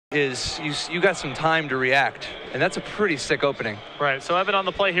is you got some time to react, and that's a pretty sick opening. Right, so Evan on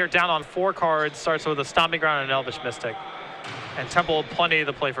the play here, down on 4 cards, starts with a Stomping Ground and an Elvish Mystic. And Temple, plenty of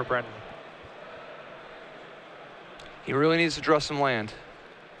the play for Brendan. He really needs to draw some land.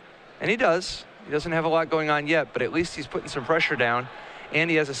 And he does. He doesn't have a lot going on yet, but at least he's putting some pressure down, and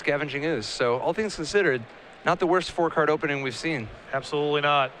he has a Scavenging Ooze. So all things considered, not the worst 4-card opening we've seen. Absolutely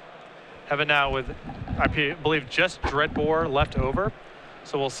not. Evan now with, I believe, just Dreadbore left over.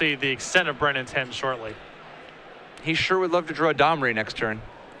 So we'll see the extent of Brendan's hand shortly. He sure would love to draw a Domri next turn.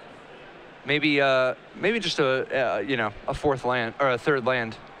 Maybe just a 4th land or a 3rd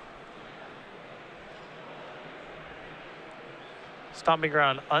land. Stomping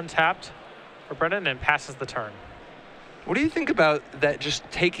Ground untapped for Brendan and passes the turn. What do you think about that? Just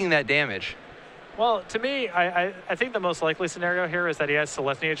taking that damage. Well, to me, I think the most likely scenario here is that he has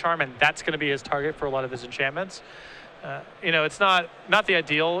Selesnya Charm, and that's going to be his target for a lot of his enchantments. It's not the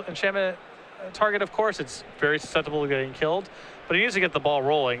ideal enchantment target, of course. It's very susceptible to getting killed, but he needs to get the ball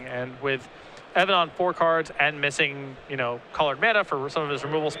rolling. And with Evan on 4 cards and missing, colored mana for some of his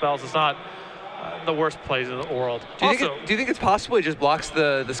removal spells, it's not the worst plays in the world. Do you think it's possible he just blocks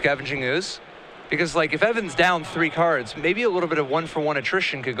the Scavenging Ooze? Because if Evan's down 3 cards, maybe a little bit of 1-for-1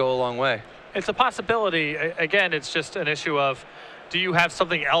 attrition could go a long way. It's a possibility. Again, it's just an issue of, do you have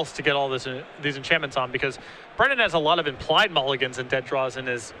something else to get all these enchantments on? Because Brendan has a lot of implied mulligans and dead draws in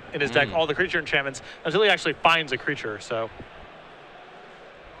his deck, all the creature enchantments, until he actually finds a creature. So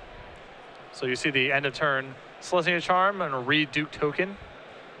you see the end of turn Selesnya Charm and a Reduke token.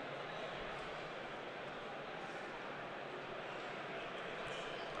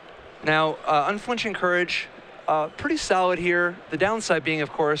 Now, Unflinching Courage, pretty solid here. The downside being,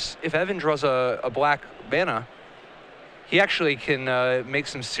 of course, if Evan draws a black mana, he actually can make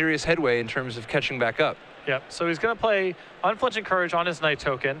some serious headway in terms of catching back up. Yep, so he's going to play Unflinching Courage on his Knight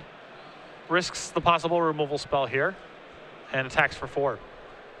token, risks the possible removal spell here, and attacks for 4.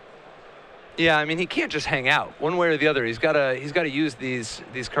 Yeah, I mean, he can't just hang out one way or the other. He's got to use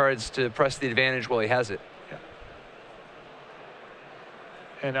these cards to press the advantage while he has it. Yeah.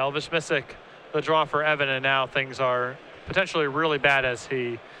 And Elvish Mystic, the draw for Evan, and now things are potentially really bad as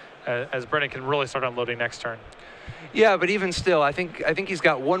Brendan can really start unloading next turn. Yeah, but even still, I think he's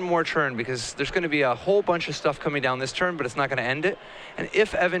got one more turn, because there's going to be a whole bunch of stuff coming down this turn, but it's not going to end it. And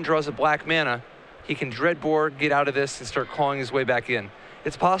if Evan draws a black mana, he can Dreadbore, get out of this, and start clawing his way back in.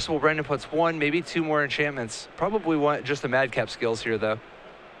 It's possible Brendan puts 1, maybe 2 more enchantments. Probably just the Madcap skills here, though.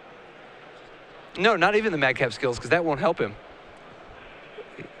 No, not even the Madcap skills, because that won't help him.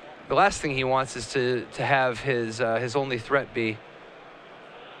 The last thing he wants is to have his only threat be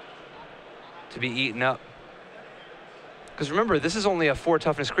to be eaten up. Because remember, this is only a 4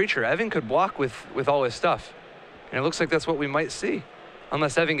 toughness creature. Evan could block with all his stuff. And it looks like that's what we might see.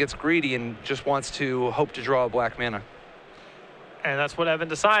 Unless Evan gets greedy and just wants to hope to draw a black mana. And that's what Evan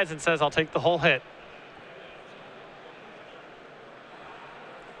decides and says, I'll take the whole hit.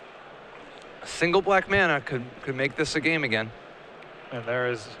 A single black mana could make this a game again. And there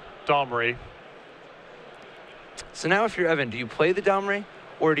is Domri. So now if you're Evan, do you play the Domri?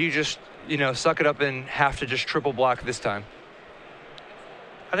 Or do you just, suck it up and have to just triple block this time?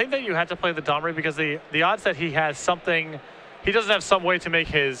 I think that you had to play the Domri because the odds that he has something, he doesn't have some way to make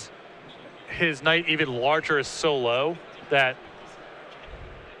his Knight even larger is so low that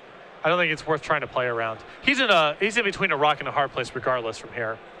I don't think it's worth trying to play around. He's in between a rock and a hard place regardless from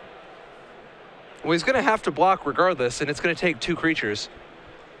here. Well, he's going to have to block regardless, and it's going to take 2 creatures.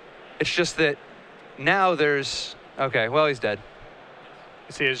 It's just that now there's... Okay, well, he's dead.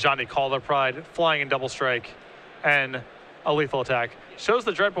 You see his Johnny Calder Pride flying in double strike and a lethal attack. Shows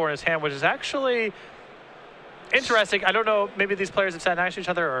the Dreadbore in his hand, which is actually interesting. I don't know, maybe these players have sat next to each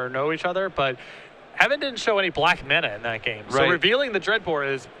other or know each other, but Evan didn't show any black mana in that game. So revealing the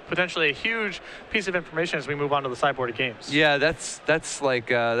Dreadbore is potentially a huge piece of information as we move on to the sideboard of games. Yeah, that's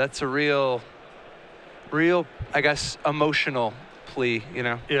a real, I guess, emotional plea,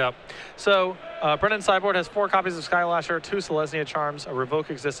 Yeah. So Brendan's sideboard has 4 copies of Skylasher, 2 Selesnya Charms, a Revoke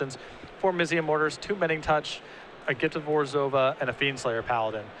Existence, 4 Mizium Mortars, 2 Mending Touch, a Gift of Vorzova, and a Fiendslayer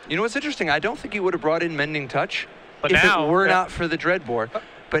Paladin. You know what's interesting? I don't think he would have brought in Mending Touch if it were not for the Dreadbore.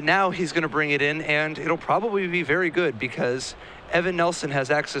 But now he's going to bring it in, and it'll probably be very good because Evan Nelson has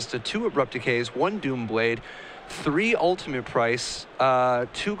access to 2 Abrupt Decays, 1 Doomblade, 3 Ultimate Price, 2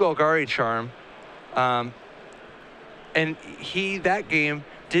 Golgari Charm, and that game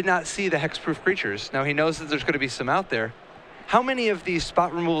did not see the hexproof creatures. Now he knows that there's going to be some out there. How many of these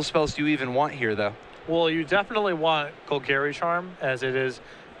spot removal spells do you even want here, though? Well, you definitely want Golgari Charm, as it is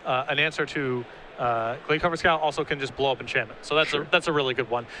an answer to Glade Cover Scout also can just blow up enchantment. So that's a really good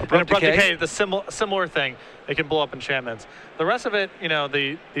one. Abrupt Decay, the similar thing. It can blow up enchantments. The rest of it,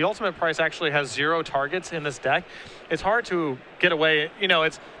 the ultimate price actually has 0 targets in this deck. It's hard to get away.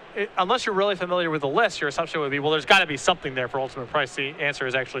 Unless you're really familiar with the list, your assumption would be, well, there's got to be something there for ultimate price. The answer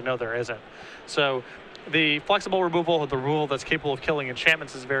is actually no, there isn't. So the flexible removal, the removal that's capable of killing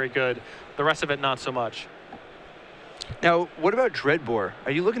enchantments is very good. The rest of it, not so much. Now, what about Dreadbore?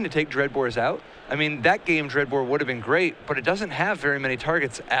 Are you looking to take Dreadbores out? I mean, that game, Dreadbore would have been great, but it doesn't have very many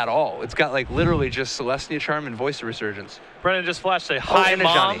targets at all. It's got, like, literally just Celestia Charm and Voice of Resurgence. Brennan just flashed a hi,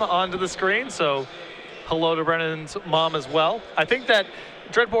 Mom, Johnny onto the screen, so hello to Brennan's mom as well. I think that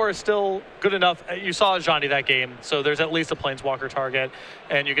Dreadbore is still good enough. You saw Johnny that game, so there's at least a Planeswalker target,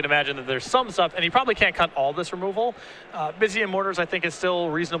 and you can imagine that there's some stuff, and you probably can't cut all this removal. Busy and Mortars, I think, is still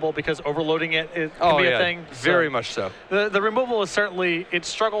reasonable because overloading it can be a thing. Very much so. The removal is certainly, it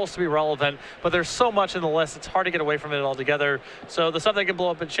struggles to be relevant, but there's so much in the list, it's hard to get away from it altogether. So the stuff that can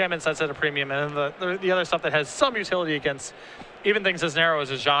blow up enchantments, that's at a premium, and the other stuff that has some utility against even things as narrow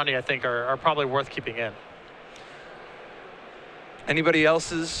as Johnny, I think, are probably worth keeping in. Anybody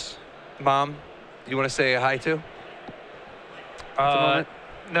else's mom you want to say hi to?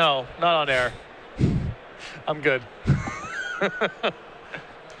 No, not on air. I'm good.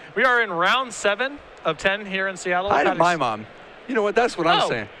 We are in round 7 of 10 here in Seattle. Hi to my mom. You know what? That's what I'm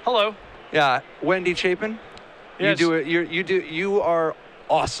saying. Hello. Yeah, Wendy Chapin. Yes. You are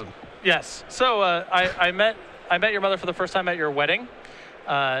awesome. Yes. So I met your mother for the first time at your wedding,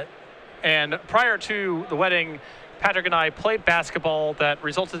 and prior to the wedding, Patrick and I played basketball that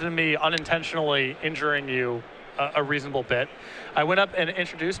resulted in me unintentionally injuring you a reasonable bit. I went up and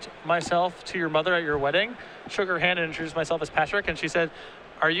introduced myself to your mother at your wedding, shook her hand and introduced myself as Patrick, and she said,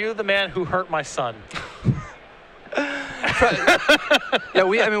 "Are you the man who hurt my son?" Yeah,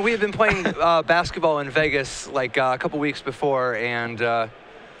 we had been playing basketball in Vegas like a couple weeks before, and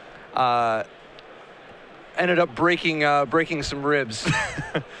ended up breaking some ribs.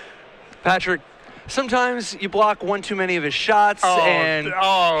 Patrick, sometimes you block one too many of his shots, and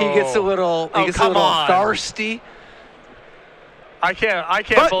he gets a little thirsty. I can't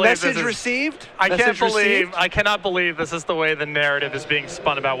but believe message this is, received. I cannot believe this is the way the narrative is being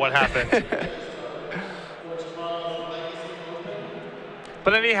spun about what happened.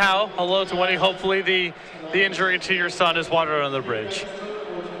 But anyhow, hello to Wendy. Hopefully the injury to your son is water under the bridge.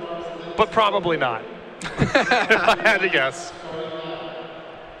 But probably not. If I had to guess.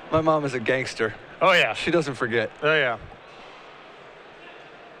 My mom is a gangster. Oh, yeah. She doesn't forget. Oh, yeah.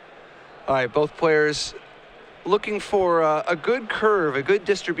 All right, both players looking for a good curve, a good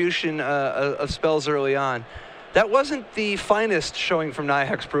distribution of spells early on. That wasn't the finest showing from Naya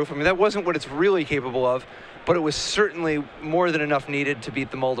Hexproof. I mean, that wasn't what it's really capable of, but it was certainly more than enough needed to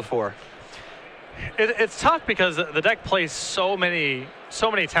beat the Mold of 4. It's tough because the deck plays so many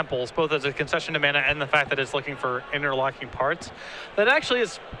temples, both as a concession to mana and the fact that it's looking for interlocking parts, that actually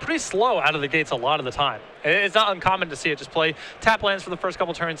is pretty slow out of the gates a lot of the time. It's not uncommon to see it just play tap lands for the first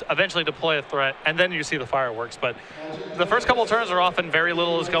couple turns, eventually deploy a threat, and then you see the fireworks. But the first couple turns are often very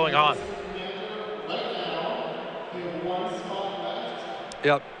little is going on.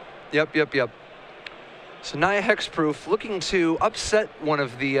 Yep. So Naya Hexproof looking to upset one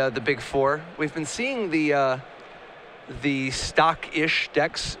of the big four. We've been seeing the stock-ish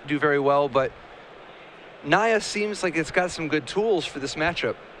decks do very well, but Naya seems like it's got some good tools for this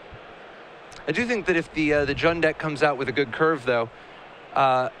matchup. I do think that if the Jund deck comes out with a good curve, though,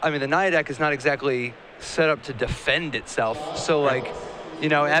 I mean, the Naya deck is not exactly set up to defend itself. So, like, you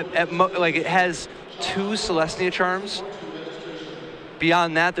know, like it has 2 Celestia Charms.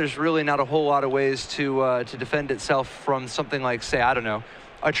 Beyond that, there's really not a whole lot of ways to defend itself from something like, say, I don't know,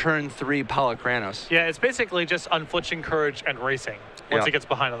 a turn 3 Palakranos. Yeah, it's basically just unflinching courage and racing once it gets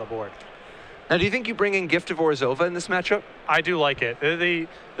behind on the board. Now, do you think you bring in Gift of Orzhova in this matchup? I do like it. The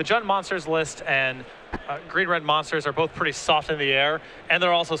Jund monsters list and green-red monsters are both pretty soft in the air, and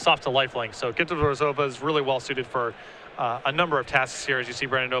they're also soft to lifelink. So Gift of Orzhova is really well suited for a number of tasks here, as you see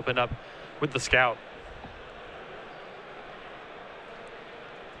Brennan open up with the Scout.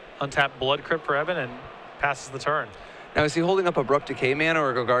 Untapped Blood Crypt for Evan and passes the turn. Now, is he holding up Abrupt Decay mana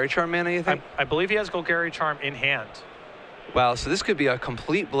or Golgari Charm mana, you think? I believe he has Golgari Charm in hand. Wow, so this could be a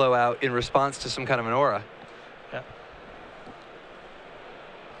complete blowout in response to some kind of an aura. Yeah.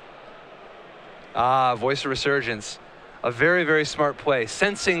 Ah, Voice of Resurgence. A very, very smart play,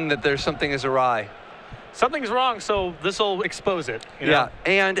 sensing that there's something is awry. Something's wrong, so this will expose it. You know? Yeah,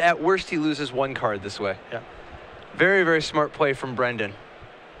 and at worst, he loses 1 card this way. Yeah. Very, very smart play from Brendan.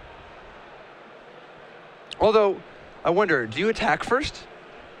 Although, I wonder, do you attack first?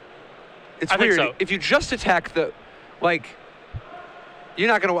 It's I weird. think so. If you just attack the, like, you're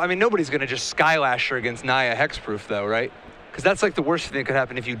not going to, I mean, nobody's going to just Skylasher against Naya Hexproof, though, right? Because that's like the worst thing that could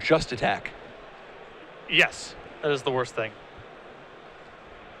happen if you just attack. Yes, that is the worst thing.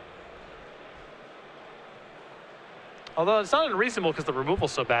 Although it's not unreasonable because the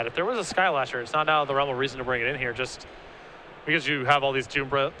removal's so bad. If there was a Skylasher, it's not out of the realm of reason to bring it in here, just because you have all these Doom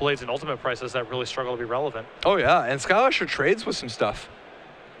Blades and Ultimate prices that really struggle to be relevant. Oh, yeah, and Skylasher trades with some stuff.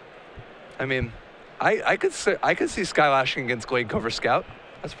 I mean, I could see Skylashing against Glade Cover Scout.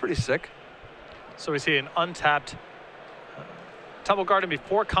 That's pretty sick. So we see an untapped Temple Garden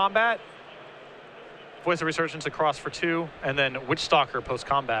before combat, Voice of Resurgence across for 2, and then Witch Stalker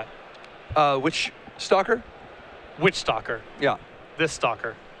post-combat. Which Stalker? Witch Stalker. Yeah. This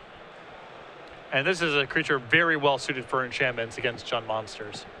Stalker. And this is a creature very well suited for enchantments against Jund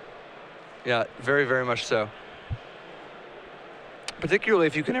monsters. Yeah, very, very much so. Particularly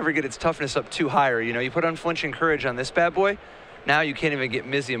if you can ever get its toughness up too higher. You know, you put Unflinching Courage on this bad boy, now you can't even get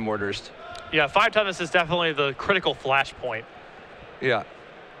Mizium Mortars. Yeah, 5 toughness is definitely the critical flashpoint. Yeah.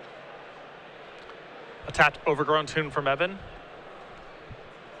 A tapped Overgrown Tune from Evan.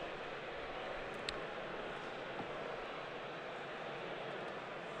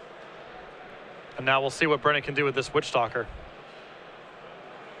 And now we'll see what Brennan can do with this Witch Stalker.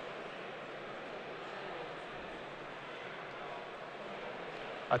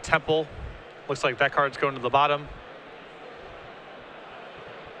 A Temple. Looks like that card's going to the bottom.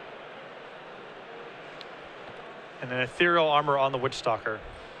 And an Ethereal Armor on the Witch Stalker.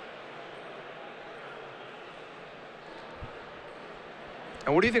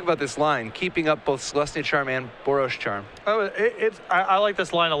 And what do you think about this line, keeping up both Celestia Charm and Boros Charm? Oh, I like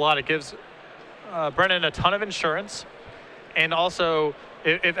this line a lot. It gives Brennan a ton of insurance. And also,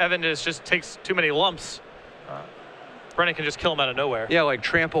 if Evan just takes too many lumps, Brennan can just kill him out of nowhere. Yeah, like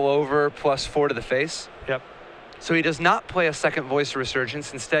trample over plus 4 to the face. Yep. So he does not play a second Voice of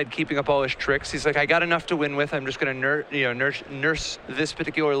Resurgence, instead keeping up all his tricks. He's like, I got enough to win with. I'm just going to nurse this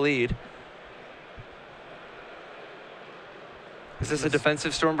particular lead. Is this a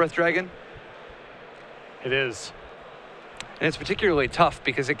defensive Stormbreath Dragon? It is. And it's particularly tough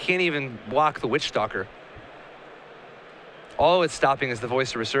because it can't even block the Witch Stalker. All it's stopping is the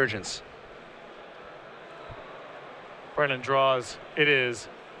Voice of Resurgence. Brennan draws. It is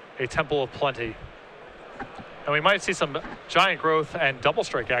a Temple of Plenty. And we might see some Giant Growth and Double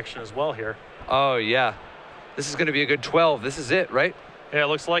Strike action as well here. Oh, yeah. This is going to be a good 12. This is it, right? Yeah, it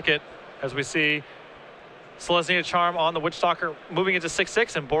looks like it. As we see Celestia Charm on the Witch Stalker moving into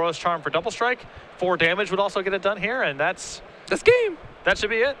 6/6 and Boros Charm for Double Strike. 4 damage would also get it done here, and that's game. That should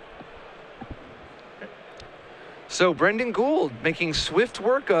be it. So Brendan Goold making swift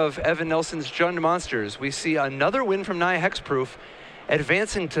work of Evan Nelson's Jund monsters. We see another win from Naya Hexproof,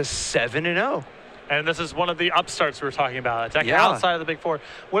 advancing to 7-0. And this is one of the upstarts we were talking about. A deck outside of the Big Four.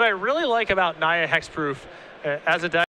 What I really like about Naya Hexproof as a deck